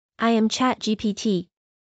I am Chat GPT.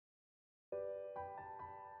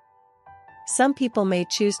 Some people may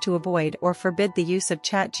choose to avoid or forbid the use of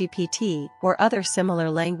Chat GPT or other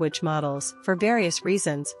similar language models for various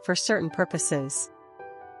reasons for certain purposes.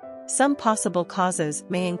 Some possible causes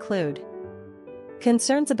may include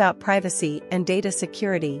concerns about privacy and data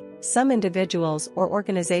security. Some individuals or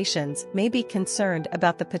organizations may be concerned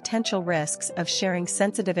about the potential risks of sharing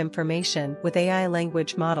sensitive information with AI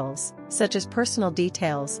language models, such as personal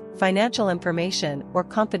details, financial information, or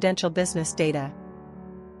confidential business data.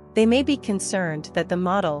 They may be concerned that the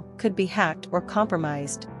model could be hacked or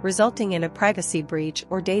compromised, resulting in a privacy breach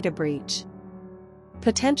or data breach.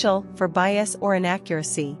 Potential for bias or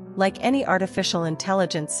inaccuracy. Like any artificial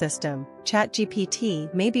intelligence system,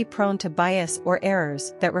 ChatGPT may be prone to bias or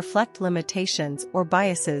errors that reflect limitations or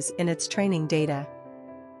biases in its training data.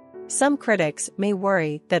 Some critics may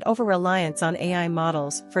worry that over-reliance on AI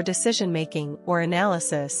models for decision-making or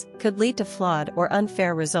analysis could lead to flawed or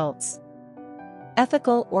unfair results.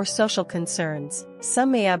 Ethical or social concerns.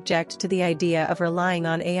 Some may object to the idea of relying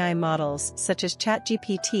on AI models such as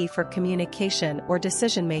ChatGPT for communication or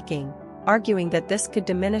decision-making, arguing that this could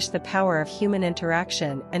diminish the power of human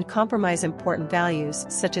interaction and compromise important values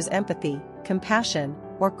such as empathy, compassion,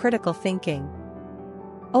 or critical thinking.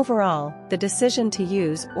 Overall, the decision to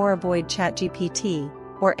use or avoid ChatGPT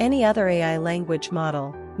or any other AI language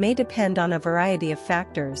model may depend on a variety of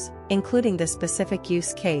factors, including the specific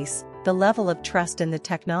use case, the level of trust in the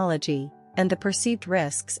technology, and the perceived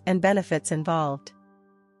risks and benefits involved.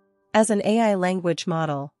 As an AI language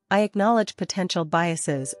model, I acknowledge potential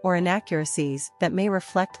biases or inaccuracies that may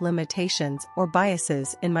reflect limitations or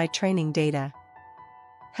biases in my training data.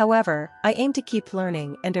 However, I aim to keep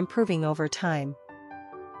learning and improving over time.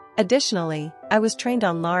 Additionally, I was trained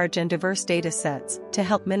on large and diverse datasets to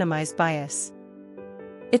help minimize bias.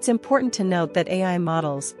 It's important to note that AI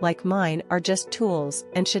models like mine are just tools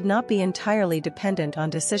and should not be entirely dependent on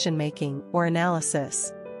decision-making or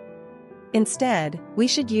analysis. Instead, we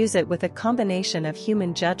should use it with a combination of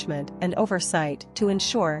human judgment and oversight to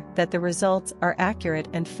ensure that the results are accurate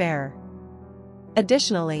and fair.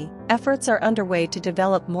 Additionally, efforts are underway to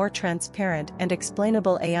develop more transparent and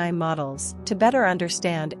explainable AI models to better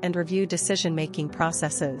understand and review decision-making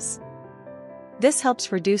processes. This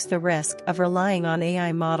helps reduce the risk of relying on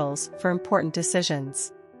AI models for important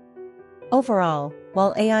decisions. Overall,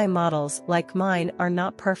 while AI models like mine are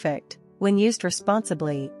not perfect, when used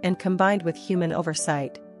responsibly and combined with human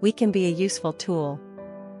oversight, we can be a useful tool.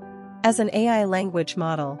 As an AI language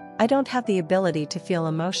model, I don't have the ability to feel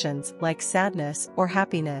emotions like sadness or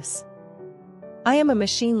happiness. I am a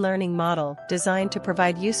machine learning model designed to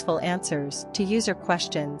provide useful answers to user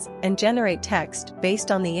questions and generate text based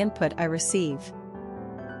on the input I receive.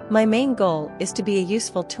 My main goal is to be a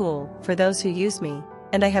useful tool for those who use me,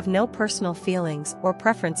 and I have no personal feelings or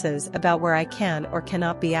preferences about where I can or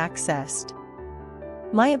cannot be accessed.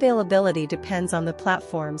 My availability depends on the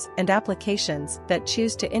platforms and applications that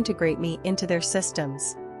choose to integrate me into their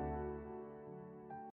systems.